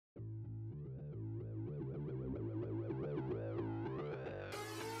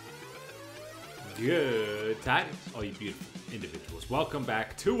Good tidings, all you beautiful individuals. Welcome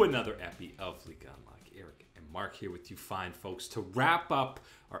back to another epi of League Unlock. Eric and Mark here with you fine folks to wrap up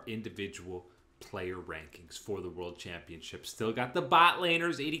our individual player rankings for the World Championship. Still got the bot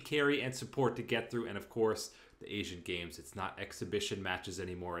laners, AD carry, and support to get through. And of course, the Asian Games. It's not exhibition matches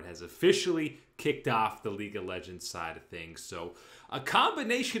anymore. It has officially kicked off the League of Legends side of things. So a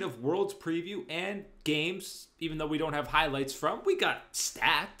combination of Worlds preview and games, even though we don't have highlights from, we got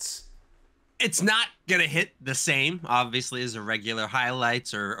stats. It's not going to hit the same, obviously, as a regular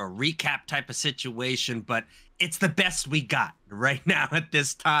highlights or a recap type of situation, but it's the best we got right now at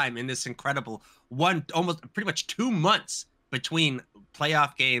this time in this incredible almost pretty much 2 months between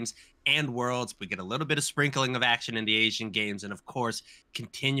playoff games and Worlds. We get a little bit of sprinkling of action in the Asian Games, and of course,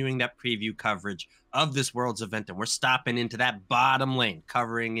 continuing that preview coverage of this Worlds event. And we're stopping into that bottom lane,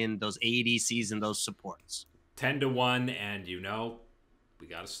 covering in those ADCs and those supports. 10-1, and you know, we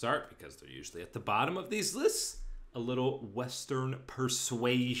got to start because they're usually at the bottom of these lists. A little Western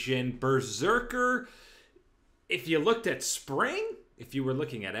persuasion. Berserker, if you looked at spring, if you were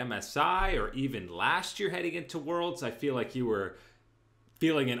looking at MSI or even last year heading into Worlds, I feel like you were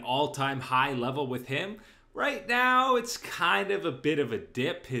feeling an all-time high level with him. Right now, it's kind of a bit of a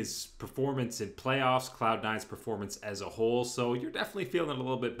dip, his performance in playoffs, Cloud9's performance as a whole. So you're definitely feeling a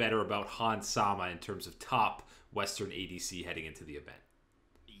little bit better about Han Sama in terms of top Western ADC heading into the event.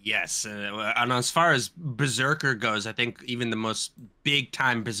 Yes, and as far as Berserker goes, I think even the most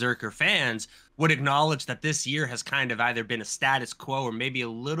big-time Berserker fans would acknowledge that this year has kind of either been a status quo or maybe a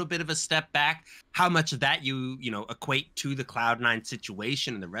little bit of a step back. How much of that you equate to the Cloud9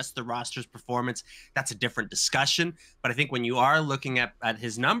 situation and the rest of the roster's performance, that's a different discussion. But I think when you are looking at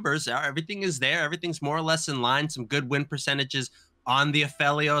his numbers, everything is there. Everything's more or less in line. Some good win percentages on the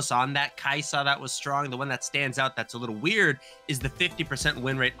Aphelios, on that Kai'Sa that was strong. The one that stands out that's a little weird is the 50%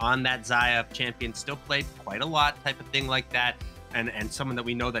 win rate on that Xayah champion. Still played quite a lot, type of thing like that. And someone that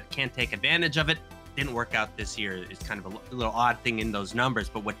we know that can take advantage of it. Didn't work out this year. It's kind of a little odd thing in those numbers.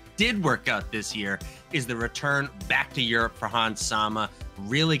 But what did work out this year is the return back to Europe for Han Sama,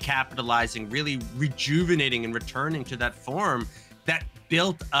 really capitalizing, really rejuvenating and returning to that form that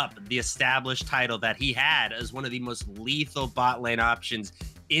built up the established title that he had as one of the most lethal bot lane options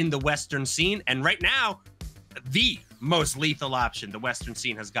in the Western scene. And right now, the most lethal option the Western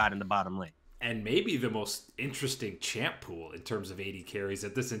scene has got in the bottom lane. And maybe the most interesting champ pool in terms of AD carries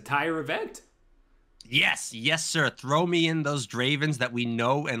at this entire event. Yes, sir. Throw me in those Dravens that we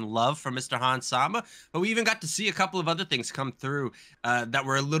know and love from Mr. Han Sama. But we even got to see a couple of other things come through that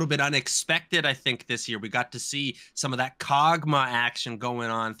were a little bit unexpected, I think, this year. We got to see some of that Kog'Maw action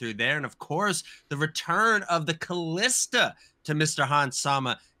going on through there. And, of course, the return of the Kalista to Mr. Han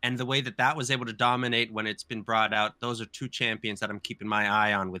Sama and the way that that was able to dominate when it's been brought out. Those are two champions that I'm keeping my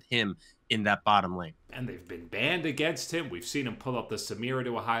eye on with him in that bottom lane. And they've been banned against him. We've seen him pull up the Samira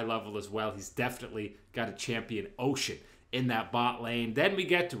to a high level as well. He's definitely got a champion Ocean in that bot lane. Then we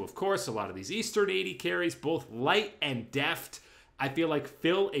get to, of course, a lot of these Eastern AD carries, both light and deft. I feel like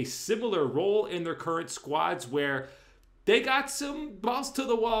fill a similar role in their current squads where they got some balls to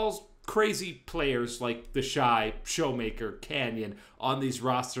the walls, crazy players like the Shy, Showmaker, Canyon on these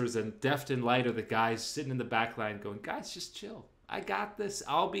rosters, and deft and light are the guys sitting in the back line going, guys, just chill. I got this.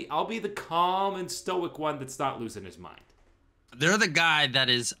 I'll be the calm and stoic one that's not losing his mind. They're the guy that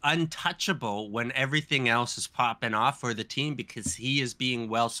is untouchable when everything else is popping off for the team because he is being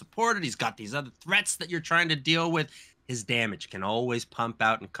well supported. He's got these other threats that you're trying to deal with. His damage can always pump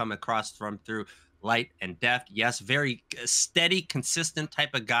out and come across from through light and deft. Yes, very steady, consistent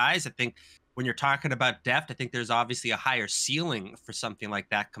type of guys. I think when you're talking about deft, I think there's obviously a higher ceiling for something like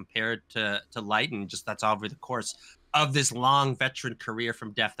that compared to light, and just that's over the course of this long veteran career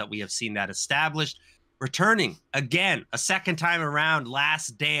from deft that we have seen that established. Returning again, a second time around,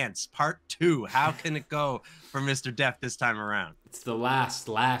 Last Dance, Part 2. How can it go for Mr. Deft this time around? It's the last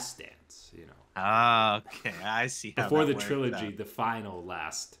dance, you know. Oh, okay, I see how before that the trilogy, out. The final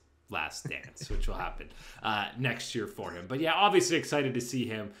last dance, which will happen next year for him. But yeah, obviously excited to see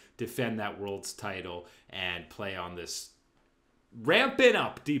him defend that World's title and play on this ramping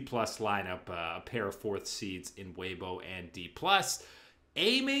up D+ lineup, a pair of 4th seeds in Weibo and D+.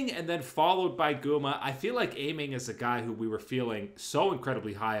 Aiming and then followed by Guma. I feel like Aiming is a guy who we were feeling so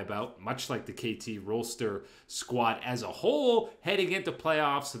incredibly high about, much like the KT Rolster squad as a whole, heading into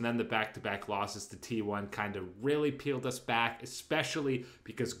playoffs, and then the back-to-back losses to T1 kind of really peeled us back, especially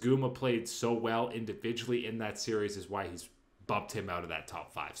because Guma played so well individually in that series is why he's bumped him out of that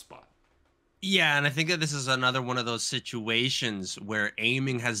top 5 spot. Yeah, and I think that this is another one of those situations where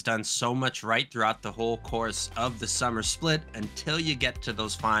aiming has done so much right throughout the whole course of the summer split until you get to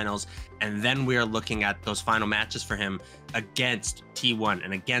those finals. And then we are looking at those final matches for him against T1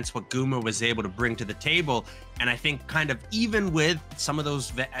 and against what Guma was able to bring to the table. And I think kind of even with some of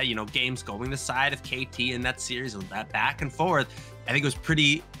those, games going the side of KT in that series, that back and forth, I think it was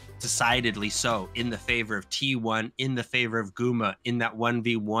pretty decidedly so in the favor of T1, in the favor of Guma, in that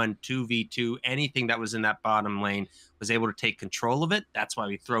 1v1, 2v2, anything that was in that bottom lane was able to take control of it. That's why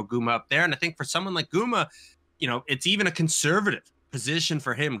we throw Guma up there. And I think for someone like Guma, it's even a conservative position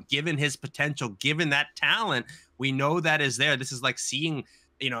for him, given his potential, given that talent. We know that is there. This is like seeing,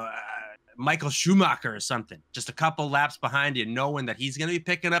 Michael Schumacher or something, just a couple laps behind you, knowing that he's going to be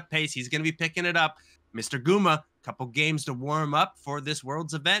picking up pace. He's going to be picking it up. Mr. Guma, couple games to warm up for this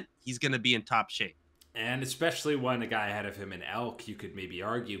Worlds event, he's going to be in top shape. And especially when a guy ahead of him in Elk, you could maybe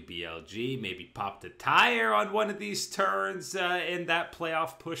argue BLG maybe popped a tire on one of these turns in that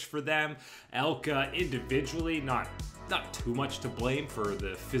playoff push for them. Elk individually, not too much to blame for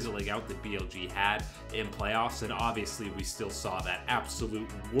the fizzling out that BLG had in playoffs, and obviously we still saw that absolute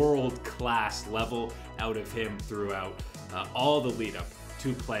world-class level out of him throughout all the lead-up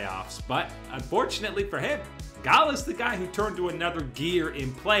to playoffs. But unfortunately for him, Gala's the guy who turned to another gear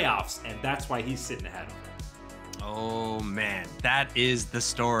in playoffs, and that's why he's sitting ahead of him. Oh man, that is the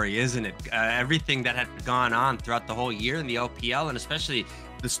story, isn't it? Everything that had gone on throughout the whole year in the LPL, and especially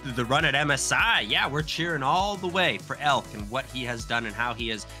the run at MSI. Yeah, we're cheering all the way for Elk and what he has done and how he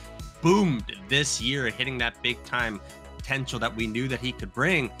has boomed this year, hitting that big time potential that we knew that he could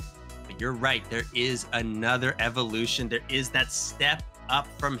bring. But you're right, there is another evolution. There is that step up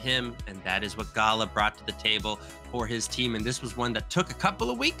from him, and that is what Gala brought to the table for his team. And this was one that took a couple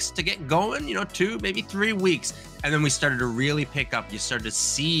of weeks to get going, 2, maybe 3 weeks. And then we started to really pick up. You started to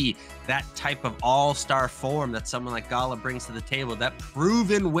see that type of all-star form that someone like Gala brings to the table, that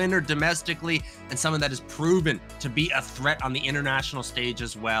proven winner domestically, and someone that is proven to be a threat on the international stage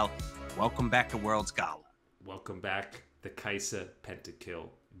as well. Welcome back to Worlds, Gala. Welcome back, the Kaisa Pentakill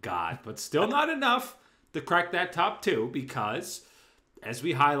God. But still not enough to crack that top 2, because as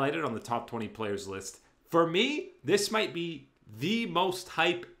we highlighted on the top 20 players list, for me, this might be the most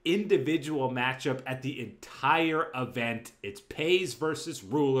hype individual matchup at the entire event. It's Pays versus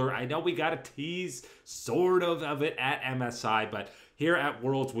Ruler. I know we got a tease sort of it at MSI, but here at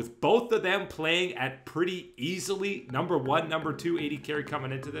Worlds, with both of them playing at pretty easily number 1, number 2 AD carry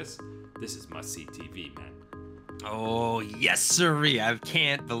coming into this is must-see TV, man. Oh, yes, sirree. I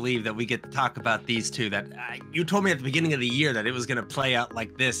can't believe that we get to talk about these two. You told me at the beginning of the year that it was going to play out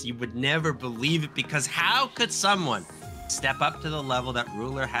like this. You would never believe it, because how could someone step up to the level that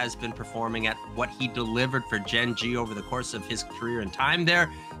Ruler has been performing at, what he delivered for Gen G over the course of his career and time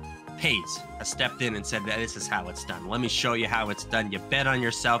there? Pays has stepped in and said, this is how it's done. Let me show you how it's done. You bet on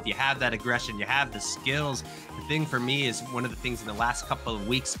yourself. You have that aggression. You have the skills. The thing for me is one of the things in the last couple of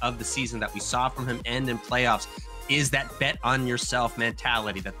weeks of the season that we saw from him end in playoffs is that bet on yourself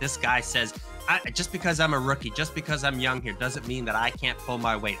mentality, that this guy says, just because I'm a rookie, just because I'm young here, doesn't mean that I can't pull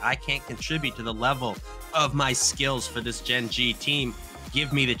my weight. I can't contribute to the level of my skills for this Gen G team.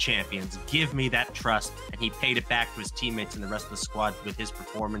 Give me the champions. Give me that trust. And he paid it back to his teammates and the rest of the squad with his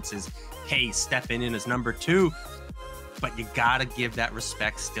performances. Hey, stepping in as number 2. But you gotta give that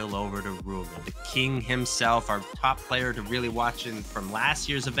respect still over to Ruler, the king himself, our top player to really watch in from last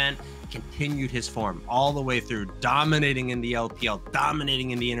year's event. Continued his form all the way through, dominating in the LPL,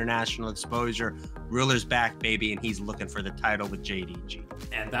 dominating in the international exposure. Ruler's back, baby, and he's looking for the title with JDG.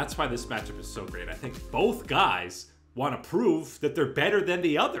 And that's why this matchup is so great. I think both guys want to prove that they're better than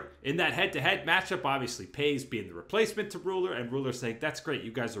the other in that head-to-head matchup. Obviously, Pays being the replacement to Ruler, and Ruler saying, that's great,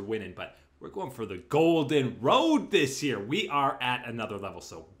 you guys are winning, but we're going for the golden road this year. We are at another level.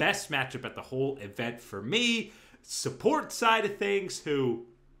 So best matchup at the whole event for me. Support side of things, who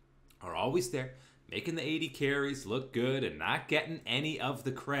are always there, making the 80 carries look good and not getting any of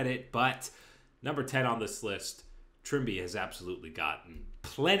the credit. But number 10 on this list, Trimby has absolutely gotten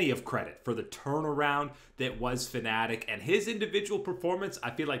plenty of credit for the turnaround that was Fnatic, and his individual performance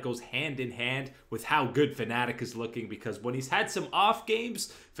I feel like goes hand in hand with how good Fnatic is looking, because when he's had some off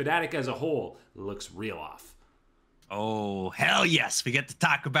games, Fnatic as a whole looks real off. Oh, hell yes. We get to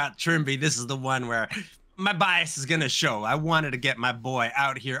talk about Trimby. This is the one where my bias is going to show. I wanted to get my boy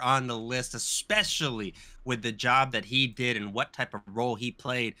out here on the list, especially with the job that he did and what type of role he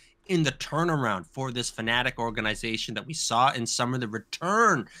played in the turnaround for this Fnatic organization that we saw in summer, the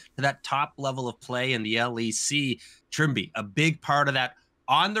return to that top level of play in the LEC. Trimby, a big part of that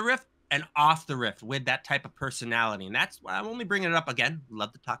on the Rift and off the rift with that type of personality. And that's why I'm only bringing it up again.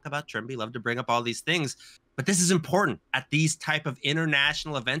 Love to talk about Trimby, love to bring up all these things. But this is important at these type of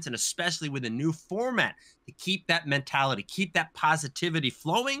international events, and especially with a new format, to keep that mentality, keep that positivity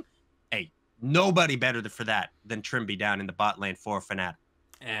flowing. Hey, nobody better for that than Trimby down in the bot lane for Fnatic.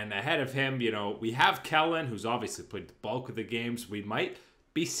 And ahead of him, we have Kellen, who's obviously played the bulk of the games. We might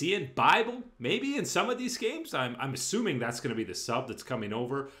be seeing Bible maybe in some of these games. I'm assuming that's going to be the sub that's coming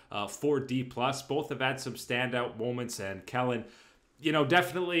over for D+. Both have had some standout moments, and Kellen,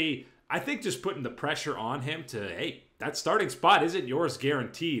 definitely, I think just putting the pressure on him to, hey, that starting spot isn't yours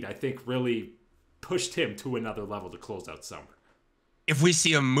guaranteed, I think really pushed him to another level to close out summer. If we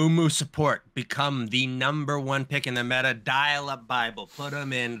see a Mumu support become the #1 pick in the meta, dial up Bible, put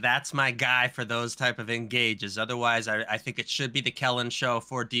him in. That's my guy for those type of engages. Otherwise, I think it should be the Kellen show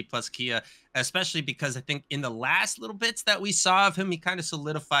for D+ Kia, especially because I think in the last little bits that we saw of him, he kind of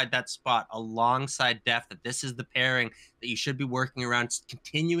solidified that spot alongside Def, that this is the pairing that you should be working around,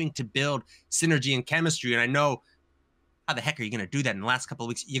 continuing to build synergy and chemistry. And I know, how the heck are you going to do that in the last couple of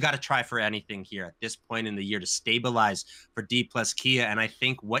weeks? You got to try for anything here at this point in the year to stabilize for D+ Kia. And I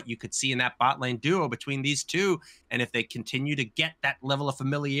think what you could see in that bot lane duo between these two, and if they continue to get that level of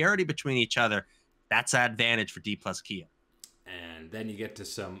familiarity between each other, that's an advantage for D+ Kia. And then you get to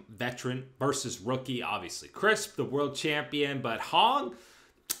some veteran versus rookie. Obviously, Crisp, the world champion, but Hong,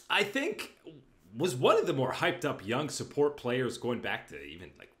 I think, was one of the more hyped up young support players going back to even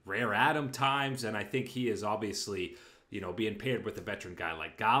like Rare Adam times. And I think he is obviously, being paired with a veteran guy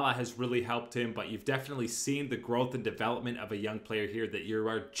like Gala has really helped him, but you've definitely seen the growth and development of a young player here that you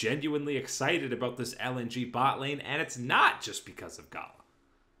are genuinely excited about this LNG bot lane, and it's not just because of Gala.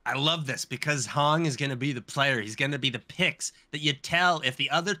 I love this because Hong is going to be the player. He's going to be the picks that you tell if the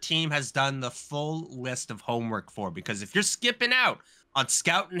other team has done the full list of homework for, because if you're skipping out on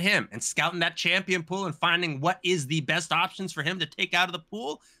scouting him and scouting that champion pool and finding what is the best options for him to take out of the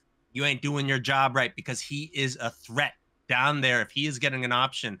pool, you ain't doing your job right, because he is a threat down there. If he is getting an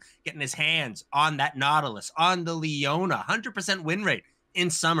option, getting his hands on that Nautilus, on the Leona, 100% win rate in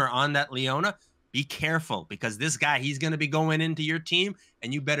summer on that Leona, be careful, because this guy, he's going to be going into your team,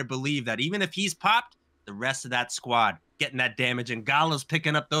 and you better believe that even if he's popped, the rest of that squad getting that damage, and Gala's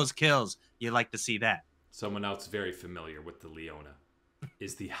picking up those kills. You like to see that. Someone else very familiar with the Leona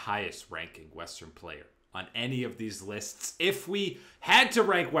is the highest ranking Western player on any of these lists. If we had to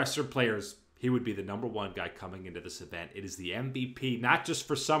rank Western players, he would be the #1 guy coming into this event. It is the MVP, not just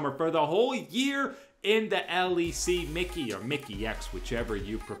for summer, for the whole year in the LEC. Mickey, or Mickey X, whichever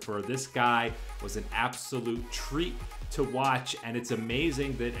you prefer. This guy was an absolute treat to watch, and it's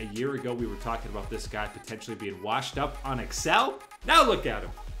amazing that a year ago we were talking about this guy potentially being washed up on Excel. Now look at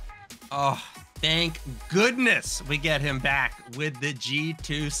him. Oh, thank goodness we get him back with the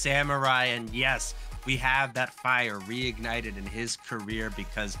G2 Samurai. And yes, we have that fire reignited in his career,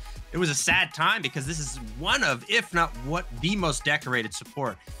 because it was a sad time, because this is one of, if not what, the most decorated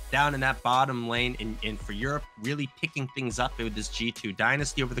support down in that bottom lane in for Europe, really picking things up with this G2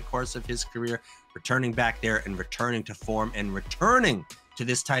 dynasty over the course of his career, returning back there and returning to form and returning to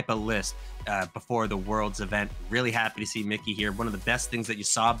this type of list before the Worlds event. Really happy to see Mickey here. One of the best things that you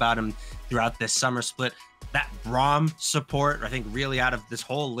saw about him throughout this summer split, that Braum support, I think really out of this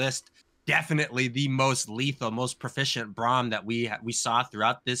whole list, definitely the most lethal, most proficient Braum that we saw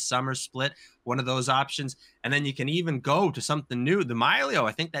throughout this summer split. One of those options. And then you can even go to something new. The Mylio,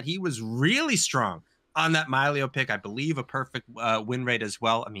 I think that he was really strong on that Mylio pick. I believe a perfect win rate as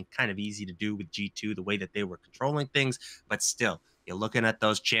well. I mean, kind of easy to do with G2, the way that they were controlling things. But still, you're looking at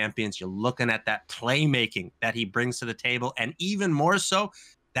those champions. You're looking at that playmaking that he brings to the table. And even more so,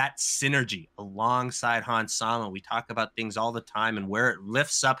 that synergy alongside Hans Sama. We talk about things all the time and where it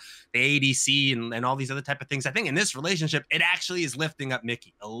lifts up the ADC and all these other type of things. I think in this relationship, it actually is lifting up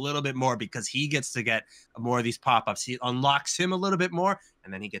Mickey a little bit more, because he gets to get more of these pop-ups. He unlocks him a little bit more,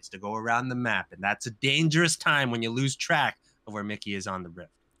 and then he gets to go around the map. And that's a dangerous time when you lose track of where Mickey is on the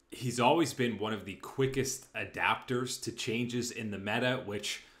rift. He's always been one of the quickest adapters to changes in the meta,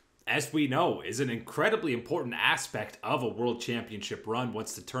 which, as we know, is an incredibly important aspect of a world championship run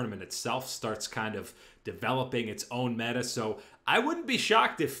once the tournament itself starts kind of developing its own meta. So I wouldn't be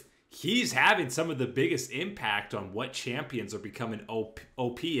shocked if he's having some of the biggest impact on what champions are becoming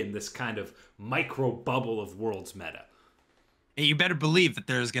OP in this kind of micro bubble of world's meta. And you better believe that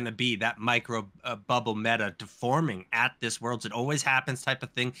there's going to be that micro bubble meta forming at this Worlds. It always happens type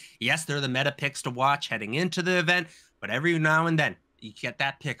of thing. Yes, they're the meta picks to watch heading into the event, but every now and then, you get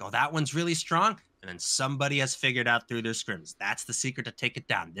that pick. Oh, that one's really strong. And then somebody has figured out through their scrims. That's the secret to take it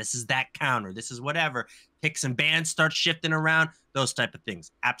down. This is that counter. This is whatever. Picks and bans start shifting around. Those type of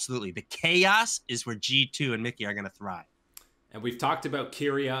things. Absolutely. The chaos is where G2 and Mickey are going to thrive. And we've talked about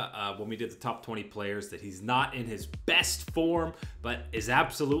Kyria when we did the top 20 players, that he's not in his best form, but is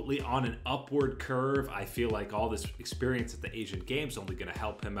absolutely on an upward curve. I feel like all this experience at the Asian Games is only going to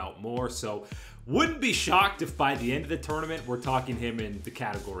help him out more. So wouldn't be shocked if by the end of the tournament, we're talking him in the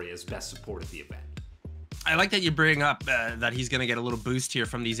category as best support of the event. I like that you bring up that he's going to get a little boost here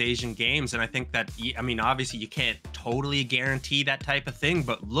from these Asian Games. And I think that, I mean, obviously you can't totally guarantee that type of thing,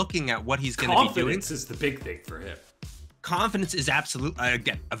 but looking at what he's going to be doing. Confidence is the big thing for him. Confidence is absolutely,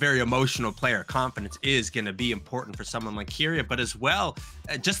 again, a very emotional player. Confidence is going to be important for someone like Kyria, but as well,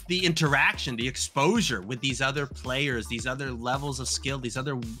 just the interaction, the exposure with these other players, these other levels of skill, these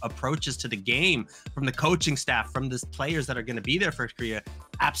other approaches to the game from the coaching staff, from the players that are going to be there for Kyria.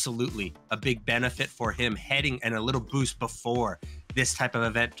 Absolutely a big benefit for him heading, and a little boost before this type of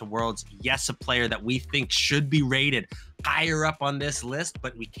event to Worlds. Yes, a player that we think should be rated higher up on this list,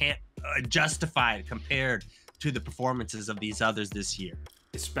 but we can't justify it compared to the performances of these others this year.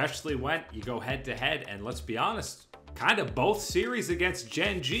 Especially when you go head to head, and let's be honest, kind of both series against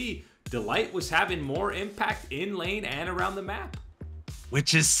Gen G, Delight was having more impact in lane and around the map.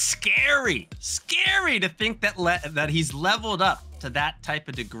 Which is scary. Scary to think that that he's leveled up to that type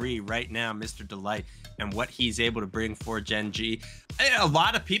of degree right now, Mr. Delight, and what he's able to bring for Gen G. A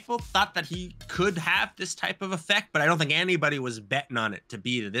lot of people thought that he could have this type of effect, but I don't think anybody was betting on it to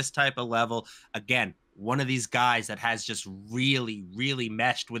be to this type of level. Again, one of these guys that has just really, really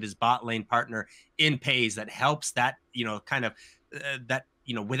meshed with his bot lane partner in Pays, that helps that, kind of that,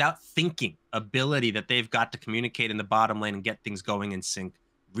 without thinking ability that they've got to communicate in the bottom lane and get things going in sync.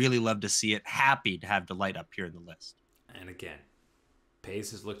 Really love to see it. Happy to have Delight up here in the list. And again,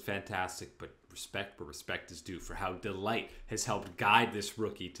 Pays has looked fantastic, but respect where respect is due for how Delight has helped guide this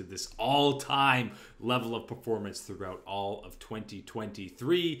rookie to this all-time level of performance throughout all of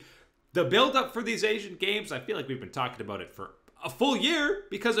 2023. The build-up for these Asian Games, I feel like we've been talking about it for a full year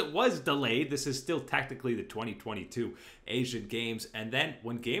because it was delayed. This is still technically the 2022 Asian Games. And then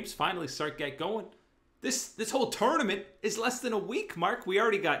when games finally get going, this whole tournament is less than a week, Mark. We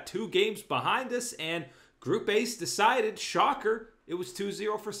already got 2 games behind us, and Group Ace decided, shocker, it was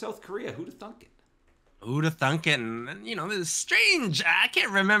 2-0 for South Korea. Who'd have thunk it? Who'd have thunk it? And, this strange, I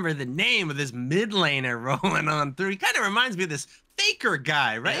can't remember the name of this mid laner rolling on through. He kind of reminds me of this Faker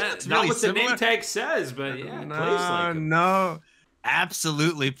guy, right? Yeah, it's not really what similar. the name tag says, but yeah, no, plays like him. No,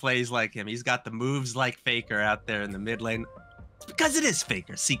 absolutely plays like him. He's got the moves like Faker out there in the mid lane. It's because it is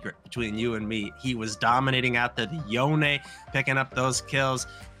Faker. Secret between you and me. He was dominating out there. The Yone picking up those kills.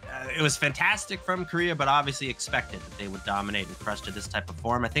 It was fantastic from Korea, but obviously expected that they would dominate and crush to this type of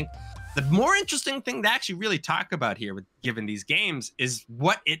form. I think the more interesting thing to actually really talk about here with given these games is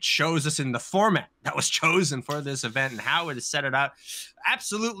what it shows us in the format that was chosen for this event and how it is set it out.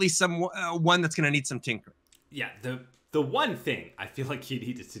 Absolutely one that's going to need some tinkering. Yeah, the one thing I feel like you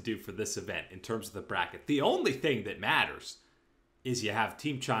needed to do for this event in terms of the bracket, the only thing that matters is you have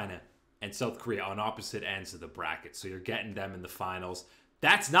Team China and South Korea on opposite ends of the bracket. So you're getting them in the finals.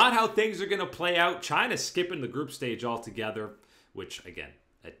 That's not how things are going to play out. China's skipping the group stage altogether, which, again,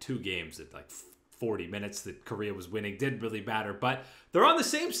 at 2 games at like 40 minutes that Korea was winning didn't really matter. But they're on the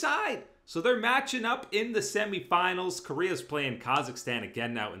same side. So they're matching up in the semifinals. Korea's playing Kazakhstan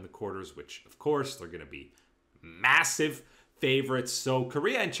again now in the quarters, which, of course, they're going to be massive favorites. So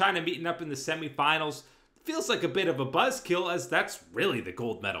Korea and China meeting up in the semifinals feels like a bit of a buzzkill, as that's really the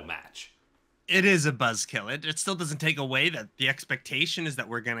gold medal match. It is a buzzkill. It still doesn't take away that the expectation is that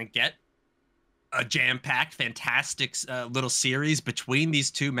we're going to get a jam-packed, fantastic little series between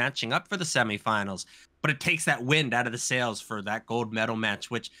these two matching up for the semifinals. But it takes that wind out of the sails for that gold medal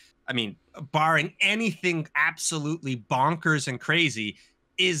match, which, I mean, barring anything absolutely bonkers and crazy,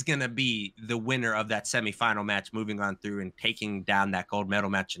 is going to be the winner of that semifinal match, moving on through and taking down that gold medal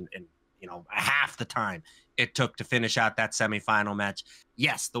match in half the time it took to finish out that semifinal match.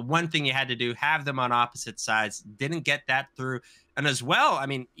 Yes, the one thing you had to do, have them on opposite sides, didn't get that through. And as well, I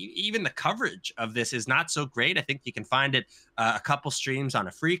mean, even the coverage of this is not so great. I think you can find it a couple streams on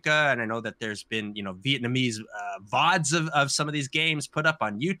Africa, and I know that there's been, Vietnamese VODs of some of these games put up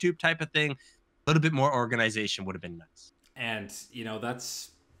on YouTube type of thing. A little bit more organization would have been nice. And,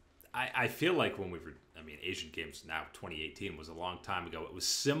 I feel like when we were, Asian Games now, 2018 was a long time ago. It was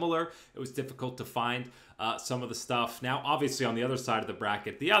similar. It was difficult to find some of the stuff. Now, obviously, on the other side of the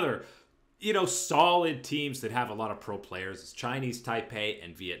bracket, the other, solid teams that have a lot of pro players is Chinese Taipei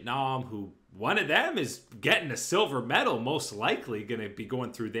and Vietnam, who one of them is getting a silver medal, most likely going to be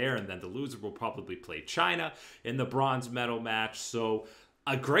going through there. And then the loser will probably play China in the bronze medal match. So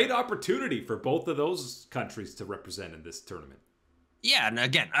a great opportunity for both of those countries to represent in this tournament. Yeah, and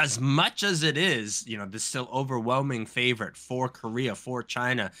again, as much as it is, the still overwhelming favorite for Korea, for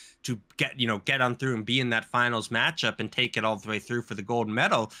China to get on through and be in that finals matchup and take it all the way through for the gold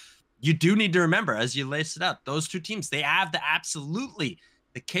medal, you do need to remember, as you lace it up, those two teams, they have the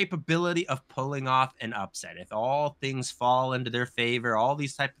capability of pulling off an upset. If all things fall into their favor, all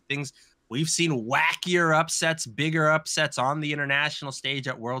these type of things, we've seen wackier upsets, bigger upsets on the international stage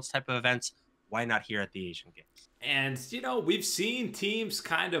at Worlds type of events. Why not here at the Asian Games? And, we've seen teams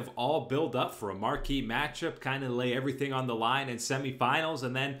kind of all build up for a marquee matchup, kind of lay everything on the line in semifinals,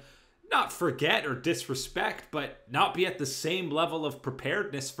 and then not forget or disrespect, but not be at the same level of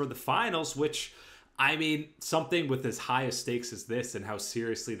preparedness for the finals, which, something with as high a stakes as this and how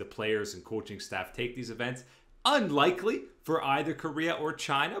seriously the players and coaching staff take these events, unlikely for either Korea or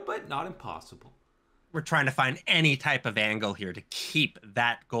China, but not impossible. We're trying to find any type of angle here to keep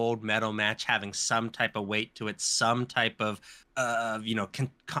that gold medal match having some type of weight to it, some type of,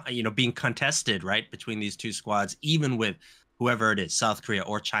 being contested, right, between these two squads, even with whoever it is, South Korea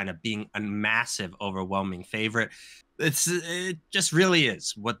or China, being a massive, overwhelming favorite. It just really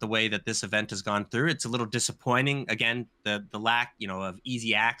is what the way that this event has gone through. It's a little disappointing. Again, the lack, of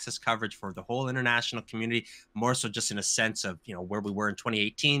easy access coverage for the whole international community, more so just in a sense of, where we were in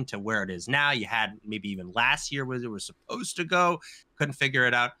 2018 to where it is now. You had maybe even last year where it was supposed to go, couldn't figure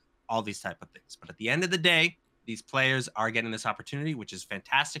it out, all these type of things. But at the end of the day, these players are getting this opportunity, which is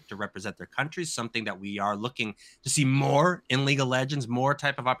fantastic, to represent their countries, something that we are looking to see more in League of Legends, more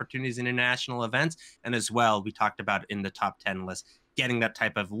type of opportunities in international events. And as well, we talked about in the top 10 list, getting that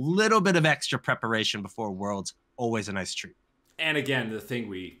type of little bit of extra preparation before Worlds, always a nice treat. And again, the thing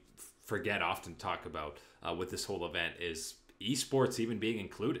we forget often talk about with this whole event is esports even being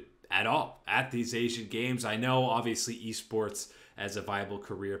included at all at these Asian Games. I know, obviously, esports as a viable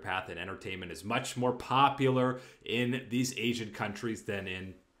career path in entertainment is much more popular in these Asian countries than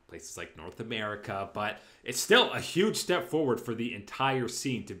in places like North America, but it's still a huge step forward for the entire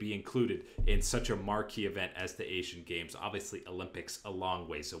scene to be included in such a marquee event as the Asian Games. Obviously, Olympics a long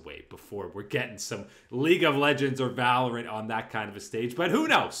ways away before we're getting some League of Legends or Valorant on that kind of a stage, but who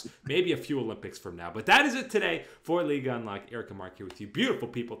knows? Maybe a few Olympics from now. But that is it today for League Unlocked. Eric and Mark here with you. Beautiful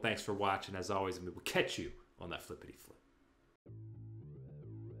people, thanks for watching as always, and we will catch you on that flippity flip.